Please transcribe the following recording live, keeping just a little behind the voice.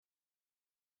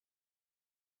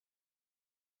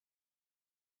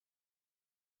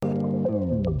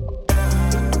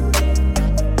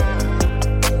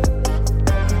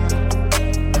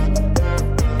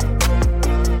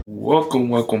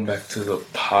Welcome back to the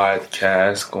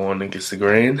podcast, Going Against the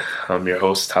Grain. I'm your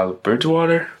host, Tyler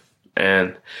Bridgewater,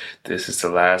 and this is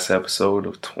the last episode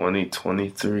of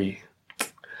 2023.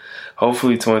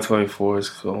 Hopefully 2024 is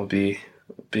going to be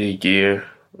a big year,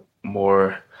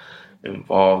 more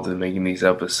involved in making these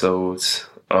episodes.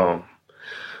 But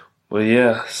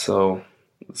yeah, so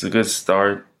it's a good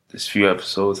start. This few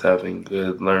episodes have been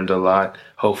good, learned a lot.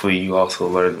 Hopefully you also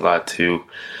learned a lot too.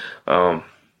 But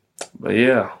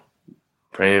yeah,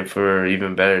 praying for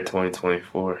even better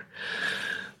 2024.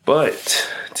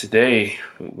 But today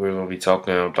we're going to be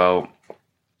talking about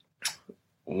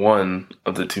one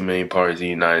of the two main parties in the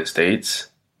United States,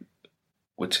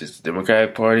 which is the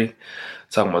Democratic Party.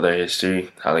 Talking about their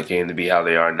history, how they came to be, how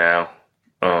they are now.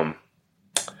 And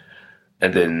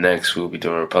then next we'll be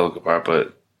doing the Republican Party,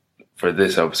 but for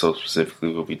this episode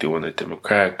specifically, we'll be doing the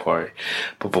Democratic Party.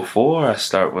 But before I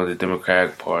start with the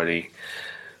Democratic Party,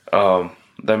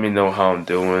 let me know how I'm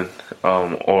doing,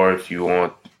 or if you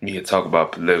want me to talk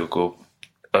about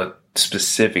a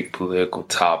specific political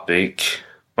topic,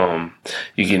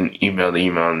 you can email the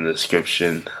email in the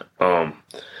description, and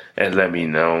let me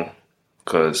know,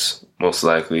 because most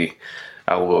likely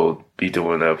I will be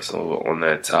doing an episode on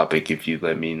that topic if you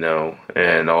let me know,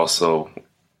 and also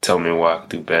tell me what I can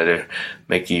do better,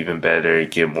 make it even better,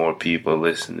 get more people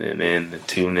listening in and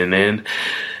tuning in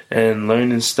and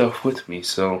learning stuff with me.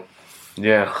 So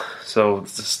yeah, so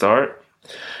to start,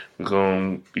 we're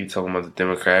going to be talking about the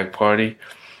Democratic Party.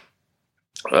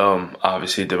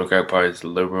 Obviously, the Democratic Party is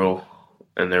liberal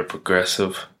and they're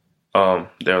progressive. They're on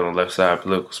the left side of the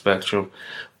political spectrum,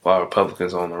 while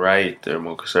Republicans on the right, they're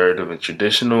more conservative and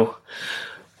traditional.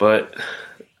 But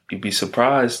you'd be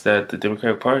surprised that the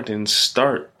Democratic Party didn't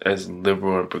start as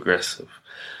liberal and progressive.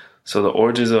 So the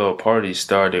origins of a party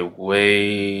started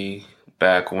way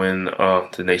back when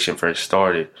the nation first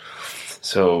started.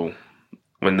 So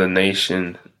when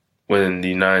the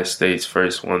United States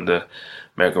first won the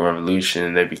American Revolution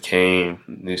and they became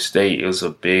a new state, it was a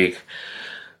big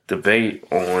debate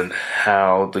on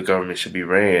how the government should be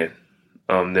ran.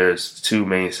 There's two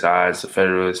main sides, the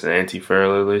Federalists and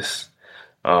Anti-Federalists.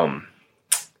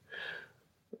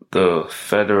 The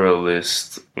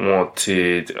Federalists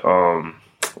wanted a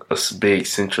big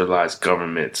centralized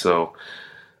government, so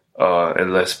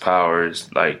and less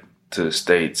powers like to the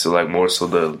states. So like more so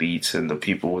the elites and the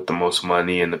people with the most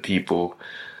money and the people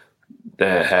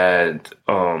that had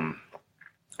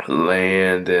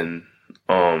land and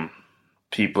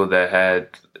people that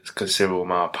had a considerable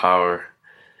amount of power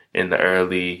in the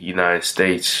early United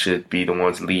States should be the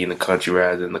ones leading the country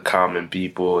rather than the common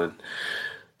people and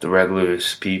the regular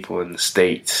people in the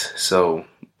states. So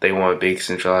they wanted a big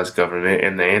centralized government,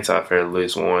 and the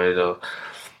Anti-Federalists wanted a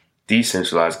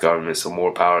decentralized government, so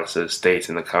more power to the states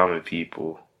and the common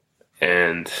people.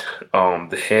 And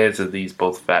the heads of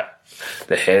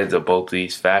both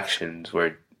these factions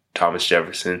were Thomas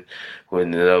Jefferson, who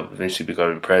ended up eventually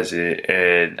becoming president,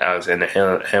 and Alexander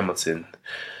Hamilton,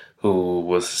 who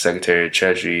was the Secretary of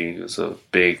Treasury. He was a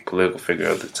big political figure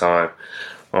at the time.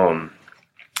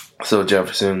 So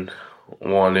Jefferson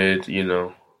wanted,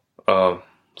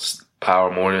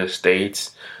 power more to the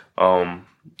states.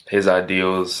 His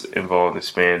ideals involved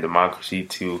expanding democracy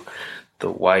to the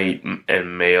white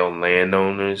and male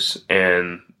landowners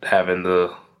and having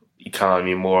the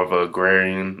economy more of an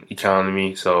agrarian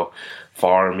economy. So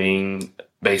farming,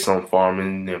 based on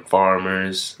farming and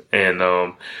farmers, and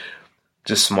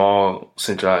just small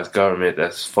centralized government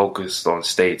that's focused on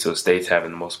states, so states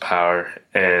having the most power.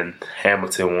 And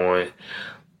Hamilton wanted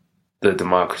the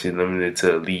democracy limited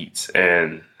to elites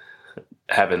and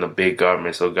having a big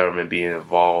government, so government being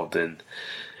involved in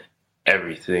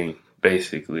everything,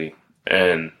 basically.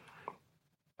 And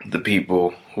the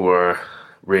people who are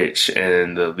rich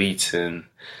and the elites in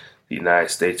the United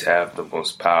States have the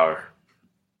most power.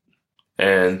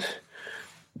 And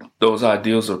those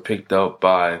ideals were picked up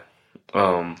by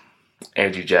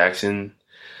Andrew Jackson,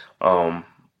 and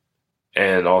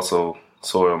also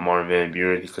sort of Martin Van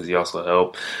Buren, because he also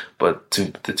helped. But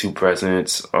the two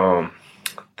presidents,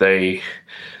 they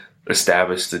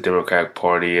established the Democratic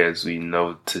Party as we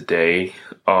know today,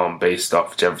 based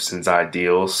off Jefferson's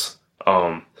ideals.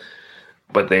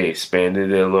 But they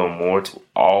expanded it a little more to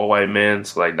all white men,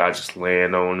 so like not just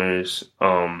landowners.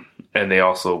 And they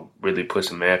also really pushed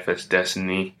the Manifest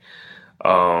Destiny,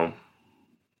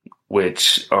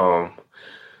 which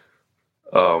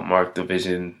marked the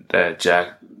vision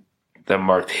that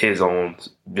marked his own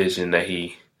vision that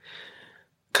he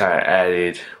kind of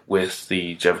added with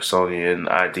the Jeffersonian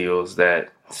ideals that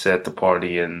set the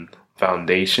party in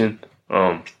foundation.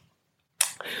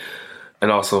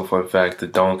 And also, fun fact: the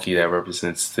donkey that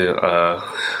represents the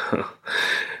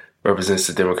represents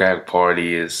the Democratic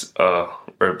Party is a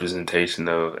representation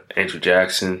of Andrew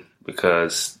Jackson,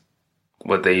 because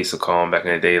what they used to call him back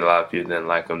in the day, a lot of people didn't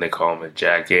like him. They call him a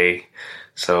Jackie.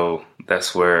 So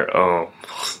that's where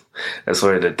that's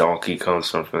where the donkey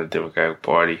comes from the Democratic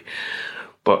Party.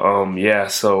 But yeah,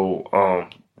 so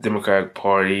Democratic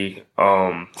Party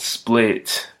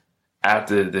split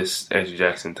after this Andrew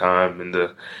Jackson time in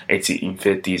the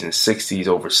 1850s and 60s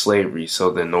over slavery. So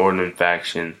the northern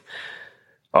faction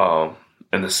and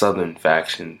the southern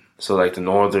faction. So like the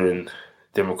northern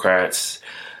Democrats,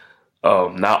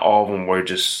 not all of them were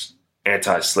just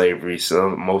anti-slavery.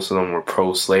 So most of them were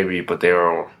pro-slavery, but they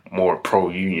were more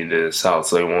pro-union than the South.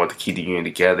 So they wanted to keep the union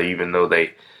together, even though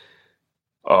they,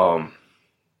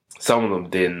 some of them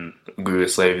didn't agree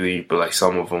with slavery, but like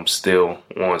some of them still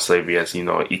wanted slavery as, you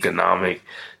know, an economic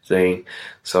thing.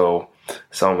 So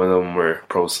some of them were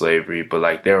pro-slavery, but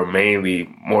like they were mainly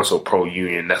more so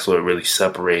pro-union. That's what really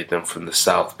separated them from the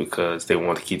South, because they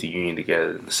wanted to keep the union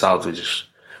together. The South was just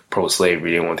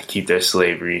pro-slavery. They wanted to keep their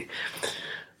slavery.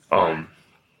 And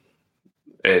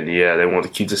yeah, they wanted to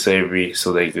keep the slavery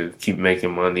so they could keep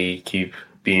making money, keep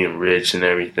being rich and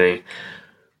everything,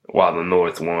 while the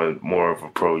North wanted more of a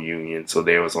pro-union. So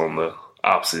they was on the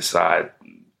opposite side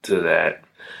to that.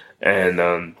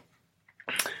 And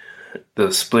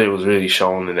the split was really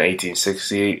shown in the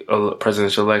 1860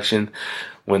 presidential election,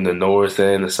 when the North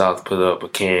and the South put up a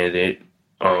candidate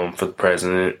for the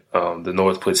president. The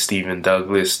North put Stephen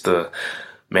Douglas, the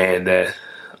man that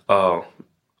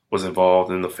was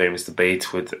involved in the famous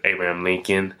debates with Abraham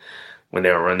Lincoln when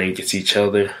they were running against each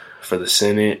other for the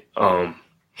Senate. And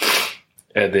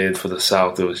then for the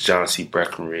South, it was John C.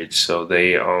 Breckinridge. So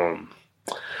they,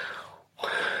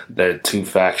 the two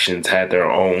factions had their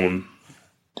own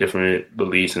different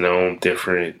beliefs and their own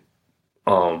different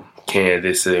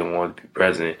candidates that they wanted to be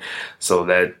president. So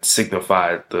that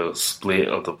signified the split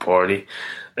of the party.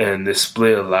 And this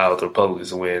split allowed the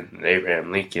Republicans to win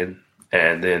Abraham Lincoln.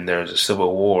 And then there was a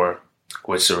civil war,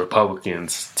 which the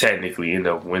Republicans technically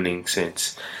ended up winning,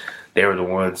 since they were the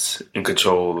ones in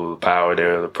control of the power.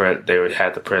 They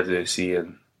had the presidency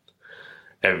and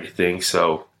everything.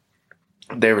 So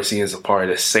they were seen as a party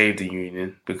that saved the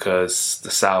Union, because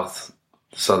the South,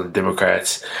 Southern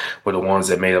Democrats, were the ones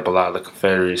that made up a lot of the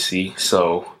Confederacy.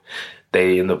 So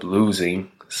they ended up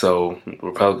losing. So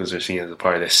Republicans were seen as a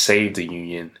party that saved the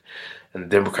Union, and the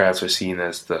Democrats were seen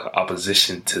as the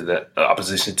opposition to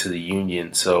the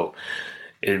Union. So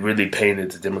it really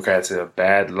painted the Democrats in a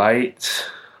bad light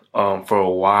for a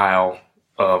while,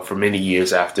 for many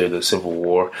years after the Civil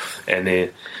War, and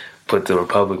then put the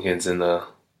Republicans in a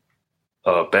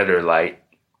better light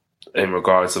in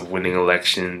regards of winning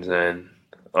elections and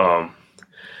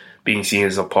being seen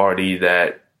as a party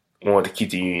that wanted to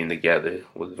keep the Union together.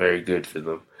 Was very good for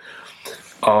them.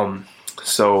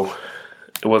 So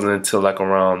it wasn't until like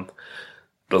around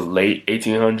the late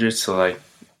 1800s, so like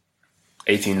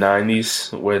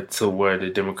 1890s, where the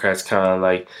Democrats kind of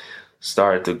like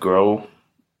started to grow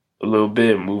a little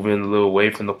bit, moving a little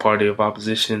away from the party of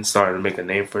opposition, started to make a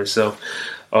name for itself.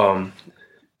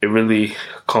 It really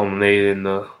culminated in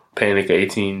the Panic of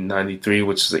 1893,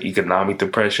 which is an economic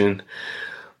depression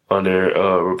under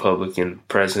a Republican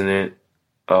president.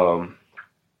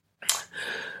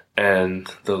 And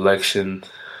the election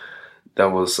that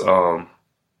was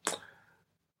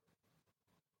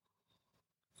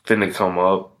finna come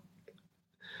up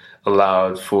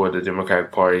allowed for the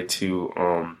Democratic Party to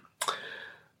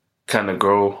kind of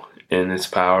grow in its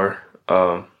power.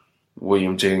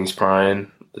 William Jennings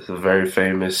Bryan is a very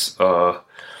famous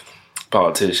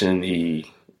politician.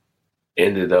 He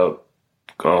ended up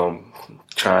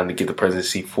trying to get the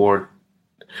presidency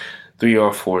 3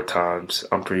 or 4 times,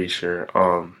 I'm pretty sure.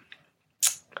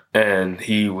 And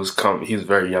he was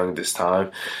very young this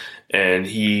time, and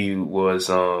he was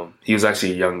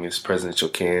actually the youngest presidential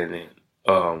candidate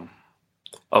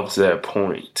up to that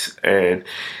point. And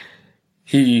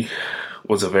he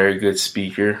was a very good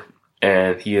speaker,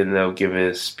 and he ended up giving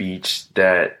a speech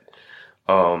that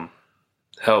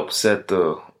helped set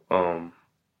the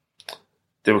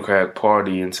Democratic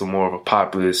Party into more of a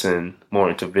populist and more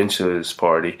interventionist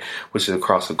party, which is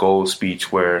Across the Gold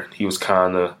speech, where he was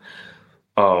kind of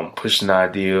pushing the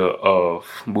idea of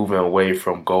moving away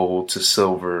from gold to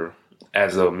silver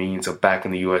as a means of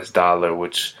backing the U.S. dollar,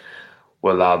 which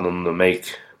will allow them to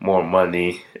make more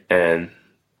money and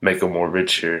make them more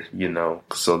richer, you know,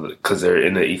 because they're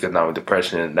in the economic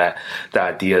depression, and that the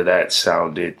idea that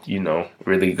sounded, you know,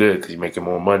 really good because you're making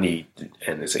more money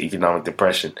and it's an economic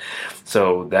depression.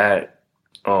 So that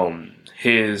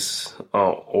his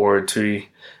oratory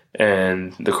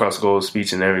and the cross gold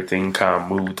speech and everything kind of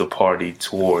moved the party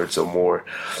towards a more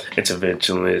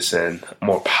interventionist and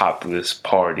more populist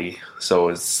party. So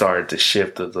it started to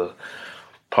shift of the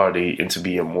party into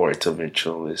being more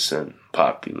interventionist and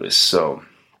populist. So,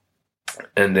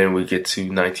 and then we get to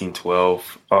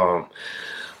 1912.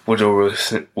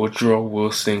 Woodrow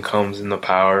Wilson comes into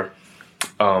power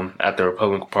after the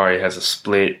Republican Party has a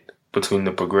split between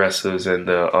the progressives and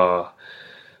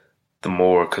the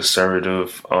more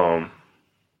conservative,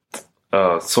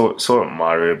 sort of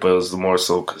moderate, but it was more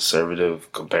so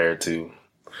conservative compared to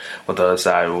what the other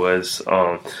side was.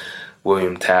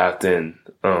 William Taft and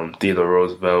Theodore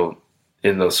Roosevelt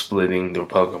ended up splitting the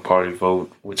Republican Party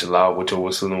vote, which allowed Woodrow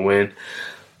Wilson to win.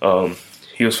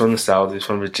 He was from the South. He's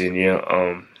from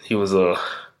Virginia. He was a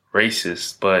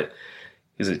racist, but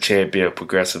he's a champion of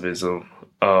progressivism.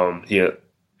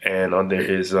 And under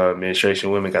his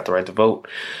administration, women got the right to vote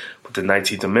with the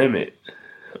 19th Amendment.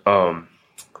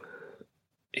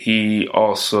 He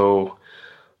also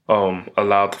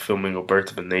allowed the filming of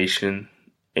Birth of a Nation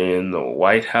in the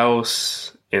White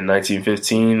House in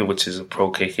 1915, which is a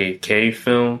pro-KKK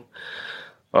film.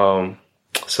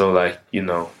 So, like, you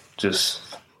know, just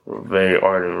very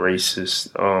ardent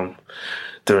racist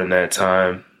during that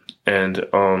time. And,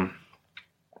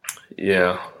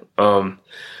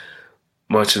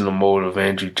 much in the mold of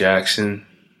Andrew Jackson.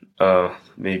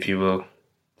 Many people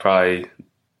probably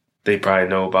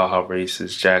know about how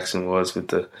racist Jackson was with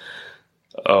the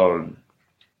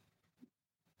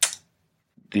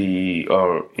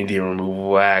Indian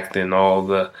Removal Act and all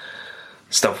the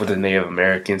stuff with the Native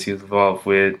Americans he was involved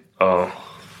with.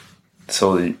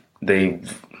 So they,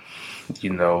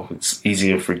 you know, it's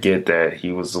easy to forget that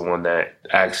he was the one that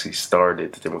actually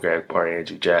started the Democratic Party,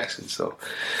 Andrew Jackson. So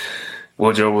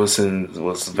Woodrow Wilson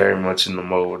was very much in the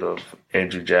mode of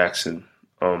Andrew Jackson.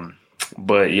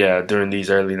 But yeah, during the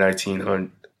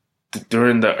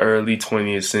early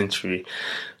 20th century,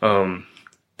 the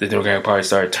Democratic Party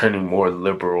started turning more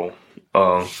liberal.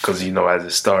 Because, you know, as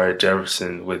it started,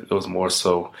 Jefferson, it was more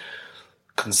so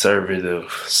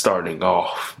conservative starting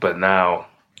off. But now,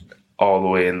 all the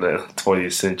way in the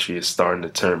 20th century, it's starting to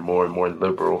turn more and more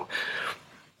liberal.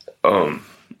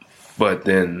 But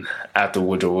then after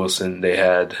Woodrow Wilson, they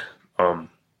had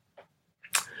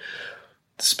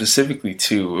specifically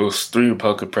two. It was three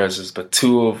Republican presidents, but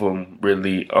two of them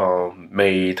really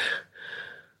made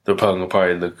the Republican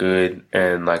Party look good,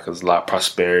 and like there was a lot of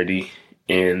prosperity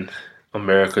in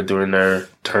America during their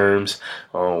terms.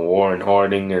 Warren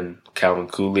Harding and Calvin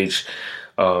Coolidge.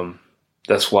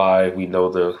 That's why we know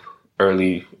the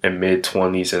early and mid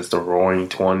 20s as the Roaring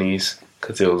 20s,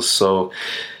 because it was so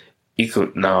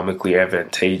economically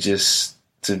advantageous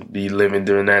to be living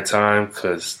during that time,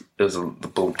 because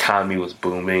the economy was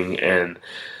booming, and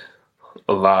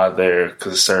a lot of their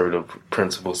conservative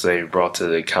principles they brought to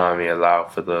the economy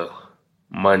allowed for the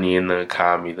money in the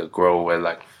economy to grow at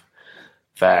like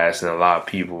fast, and a lot of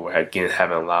people were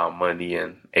having a lot of money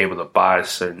and able to buy a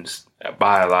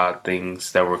lot of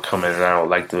things that were coming out,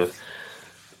 like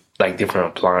different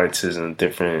appliances and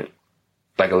different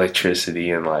like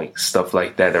electricity and like stuff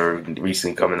like that were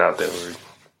recently coming out that were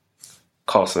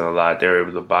costing a lot. They were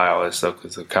able to buy all that stuff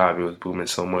because the economy was booming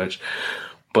so much.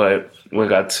 But when it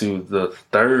got to the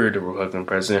third Republican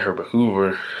president, Herbert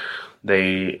Hoover,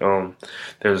 there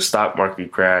was a stock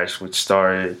market crash which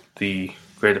started the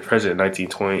Great Depression in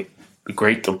 1920. The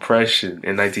Great Depression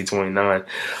in 1929,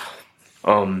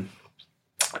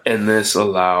 and this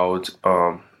allowed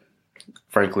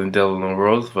Franklin Delano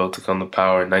Roosevelt to come to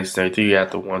power in 1933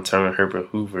 after one term of Herbert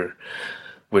Hoover,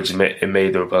 which made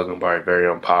the Republican Party very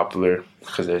unpopular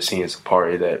because they're seen as a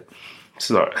party that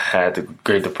had the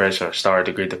Great Depression or started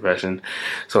the Great Depression,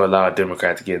 so it allowed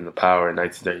Democrats to get into power in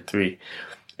 1933.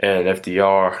 And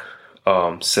FDR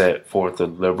set forth a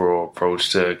liberal approach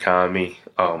to the economy,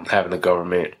 having the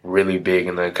government really big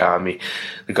in the economy,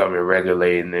 the government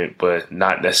regulating it, but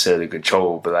not necessarily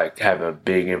control, but like having a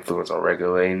big influence on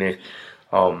regulating it.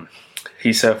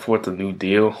 He set forth the New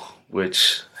Deal,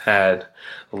 which had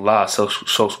a lot of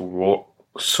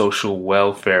social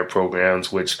welfare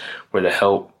programs, which were to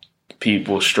help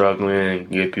people struggling and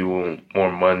give people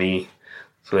more money,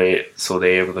 so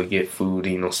they're able to get food,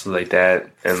 you know, stuff like that.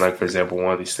 And like, for example,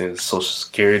 one of these things is Social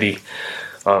Security.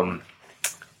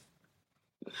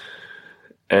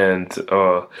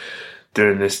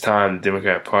 During this time, the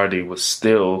Democratic Party was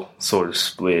still sort of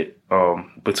split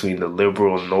between the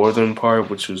liberal northern part,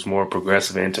 which was more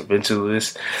progressive and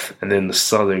interventionist, and then the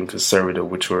southern conservative,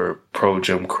 which were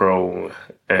pro-Jim Crow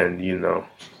and, you know,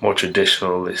 more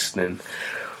traditionalist than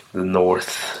the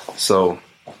North. So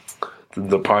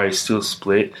the party still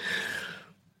split.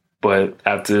 But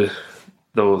after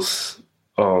those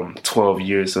 12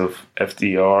 years of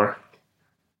FDR,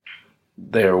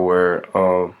 there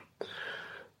were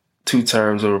 2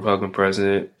 terms of Republican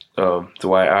president,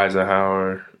 Dwight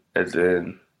Eisenhower, and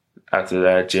then after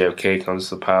that, JFK comes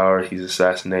to power. He's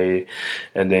assassinated,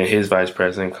 and then his vice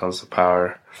president comes to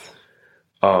power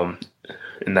in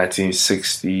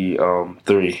 1963,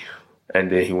 and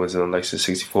then he was in election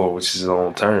 64, which is his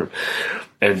own term.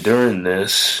 And during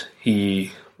this,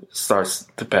 he starts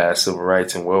to pass civil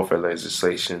rights and welfare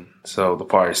legislation. So the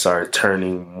party started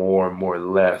turning more and more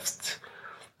left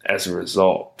as a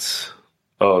result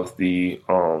of the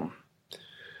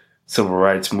civil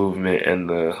rights movement and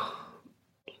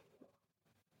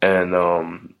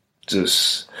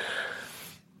just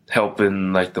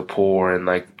helping like the poor and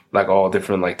like all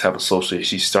different like type of social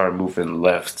issues. Started moving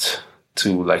left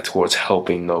to like towards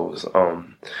helping those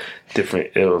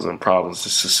different ills and problems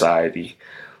in society.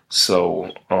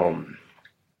 So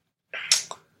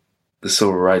the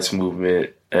civil rights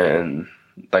movement and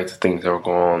like the things that were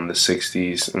going on in the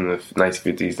 60s and the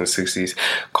 1950s and 60s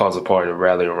caused the party to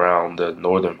rally around the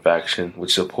Northern faction,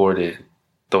 which supported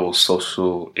those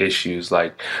social issues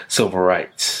like civil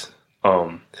rights.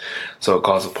 So it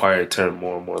caused the party to turn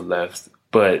more and more left.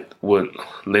 But what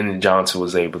Lyndon Johnson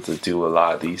was able to do a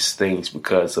lot of these things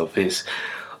because of his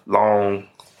long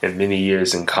and many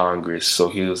years in Congress. So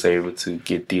he was able to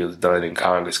get deals done in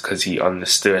Congress because he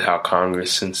understood how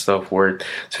Congress and stuff worked.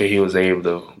 So he was able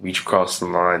to reach across the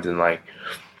lines and like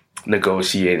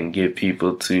negotiate and get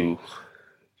people to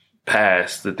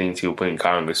pass the things he would put in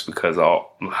Congress because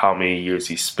how many years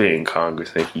he spent in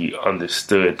Congress, and he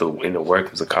understood the inner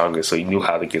workings of Congress, so he knew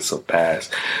how to get stuff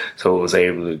passed. So he was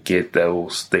able to get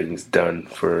those things done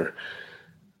for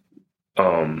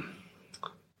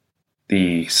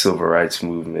the civil rights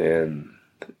movement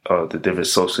and the different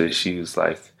social issues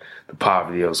like the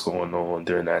poverty that was going on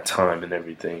during that time and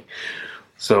everything.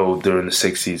 So during the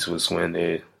 60s was when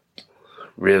it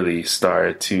really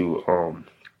started to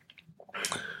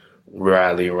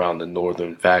rally around the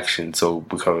Northern faction, so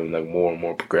becoming like more and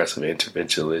more progressive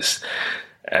interventionist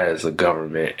as a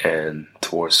government and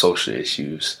towards social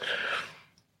issues.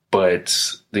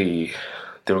 But the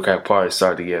Democratic Party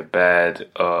started to get bad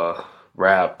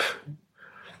rap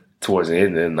towards the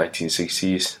end of the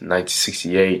 1960s.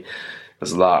 1968,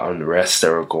 there's a lot of unrest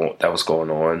that was going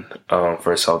on.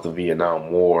 First off, the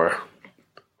Vietnam War,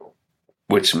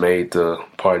 which made the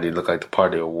party look like the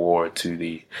party of war to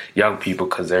the young people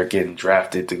because they're getting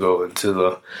drafted to go into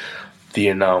the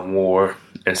Vietnam War.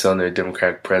 And so the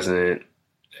Democratic presidents,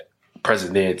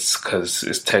 because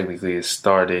it technically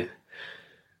started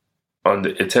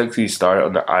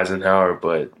under Eisenhower,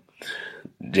 but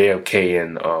JFK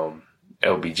and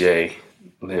LBJ,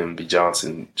 Lyndon B.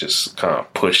 Johnson, just kind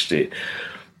of pushed it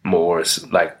more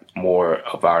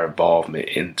of our involvement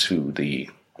into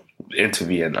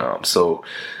Vietnam. So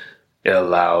it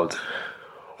allowed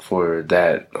for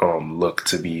that look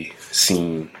to be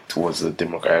seen towards the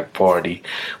Democratic Party,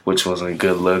 which wasn't a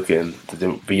good look. And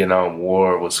the Vietnam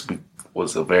War was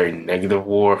a very negative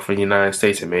war for the United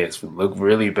States. It made us look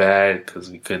really bad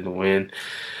because we couldn't win.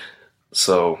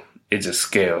 So it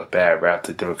just gave a bad rap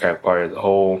to the Democratic Party as a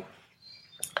whole.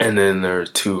 And then there were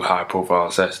 2 high-profile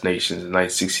assassinations in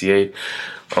 1968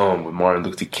 with Martin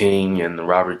Luther King and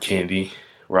Robert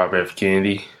F.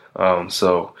 Kennedy.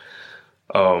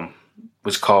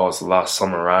 Which caused a lot of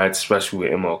summer riots, especially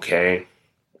with MLK.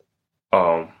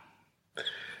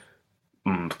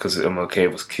 Because MLK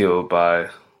was killed by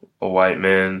a white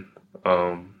man.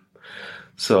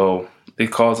 So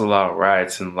it caused a lot of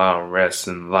riots and a lot of arrests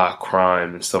and a lot of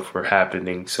crime and stuff were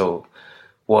happening. So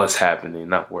was happening.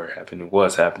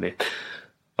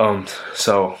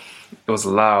 So it was a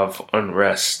lot of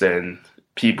unrest and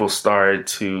people started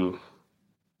to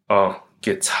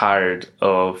get tired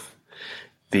of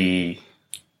the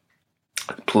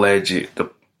pledge,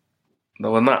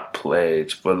 not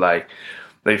pledge, but like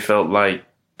they felt like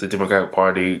the Democratic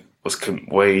Party was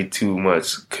way too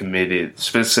much committed,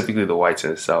 specifically the whites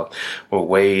in the South, were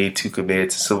way too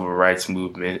committed to civil rights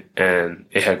movement, and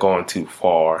it had gone too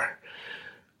far.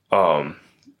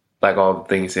 Like all the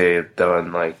things they had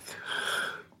done, forward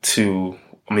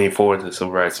to the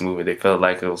civil rights movement, they felt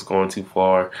like it was going too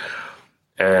far,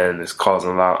 and it's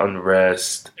causing a lot of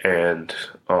unrest, and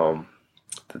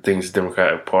the things the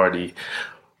Democratic Party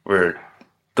were,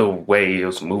 the way it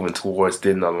was moving towards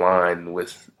didn't align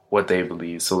with what they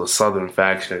believed. So the Southern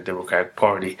faction of the Democratic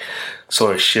Party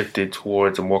sort of shifted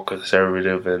towards a more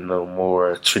conservative and a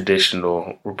more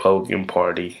traditional Republican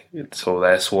Party. So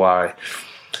that's why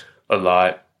a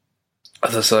lot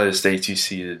the southern states you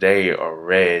see today are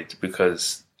red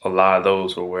because a lot of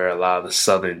those were where a lot of the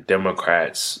southern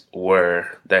Democrats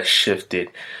were that shifted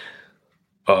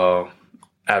uh,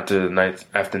 after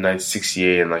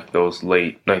 1968 and like those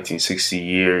late 1960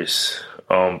 years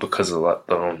because of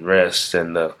the unrest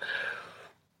and the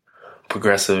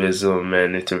progressivism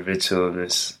and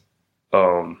interventionist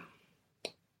um,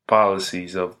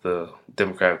 policies of the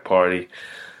Democratic Party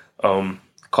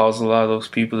caused a lot of those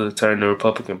people to turn to the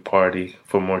Republican Party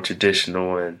for more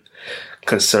traditional and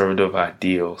conservative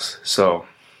ideals. So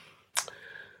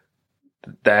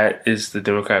that is the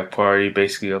Democratic Party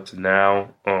basically up to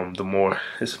now.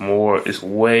 It's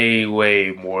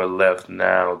way more left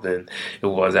now than it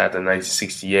was after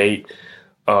 1968.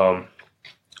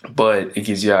 But it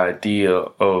gives you an idea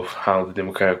of how the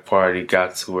Democratic Party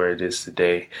got to where it is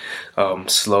today.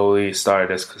 Slowly it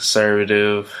started as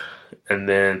conservative, and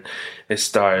then it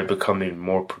started becoming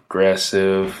more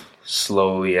progressive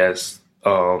slowly as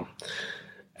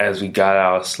we got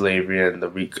out of slavery and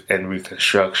and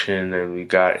Reconstruction, and we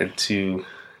got into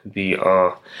the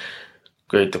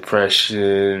Great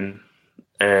Depression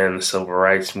and the Civil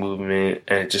Rights Movement,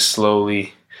 and it just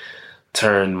slowly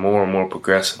turned more and more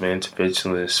progressive and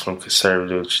interventionist from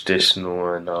conservative,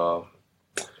 traditional,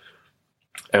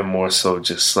 and more so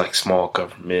just like small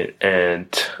government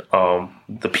and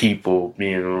the people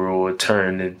being ruled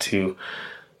turned into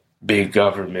big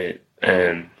government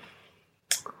and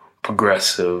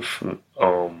progressive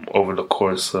over the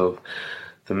course of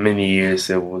the many years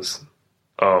it was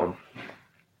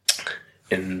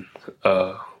in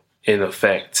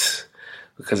effect,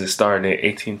 because it started in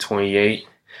 1828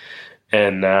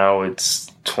 and now it's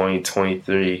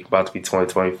 2023, about to be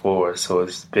 2024. So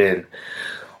it's been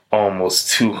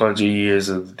almost 200 years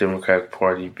of the Democratic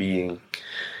Party being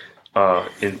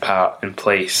in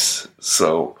place.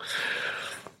 So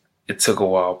it took a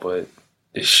while, but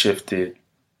it shifted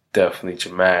definitely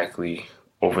dramatically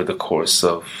over the course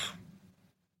of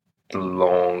the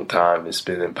long time it's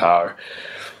been in power.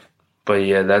 But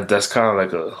yeah, that's kind of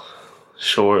like a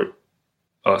short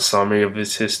summary of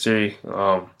its history.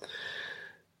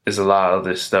 There's a lot of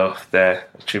other stuff that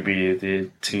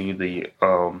attributed to the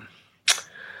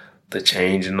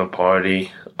change in the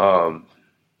party, and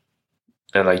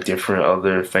like different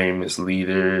other famous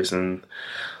leaders and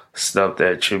stuff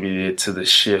that attributed to the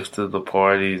shift of the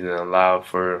parties and allowed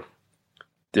for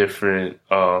different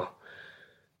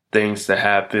things to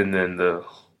happen, and the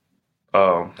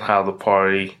how the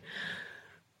party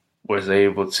was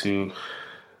able to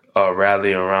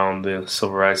rally around the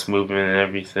civil rights movement and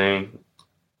everything.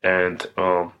 And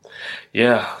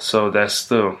yeah, so that's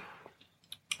the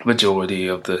majority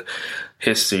of the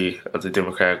history of the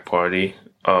Democratic Party.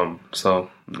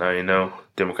 So now you know,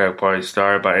 Democratic Party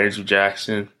started by Andrew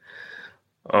Jackson,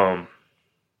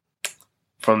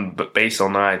 based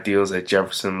on the ideals that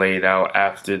Jefferson laid out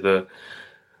after the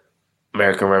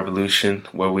American Revolution,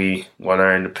 where we won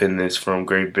our independence from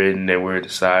Great Britain and we're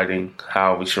deciding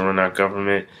how we should run our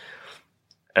government.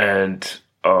 And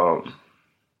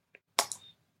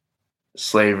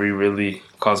slavery really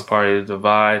caused the party to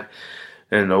divide.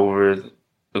 And over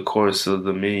the course of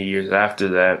the many years after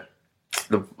that,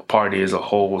 the party as a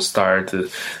whole started to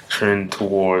trend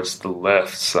towards the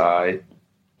left side.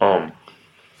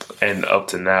 And up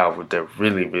to now, they're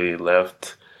really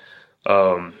left.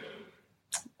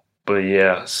 But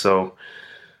yeah, so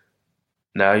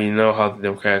now you know how the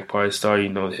Democratic Party started. You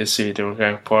know the history of the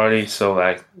Democratic Party. So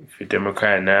like, if you're a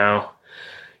Democrat now,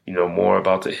 you know more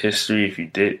about the history. If you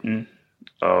didn't,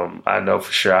 I know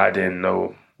for sure I didn't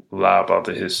know a lot about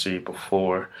the history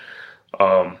before.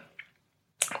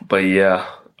 But yeah,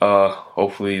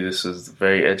 hopefully this is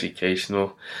very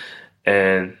educational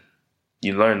and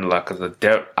you learned a lot, because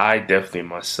I definitely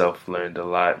myself learned a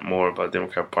lot more about the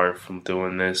Democratic Party from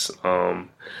doing this.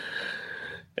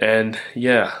 And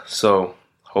yeah, so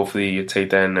hopefully you take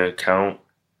that into account.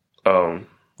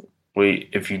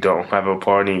 If you don't have a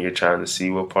party and you're trying to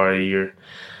see what party you're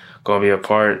going to be a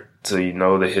part, so you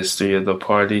know the history of the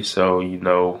party, so you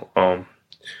know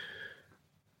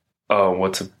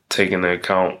what to take into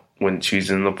account when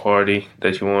choosing the party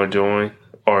that you want to join.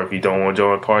 Or if you don't want to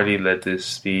join a party, let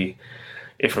this be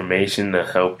information to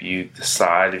help you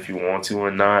decide if you want to or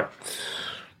not.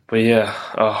 But yeah,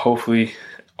 hopefully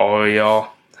all of y'all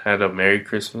had a Merry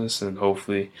Christmas, and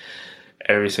hopefully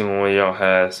every single one of y'all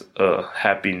has a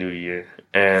Happy New Year.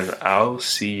 And I'll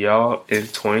see y'all in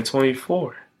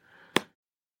 2024.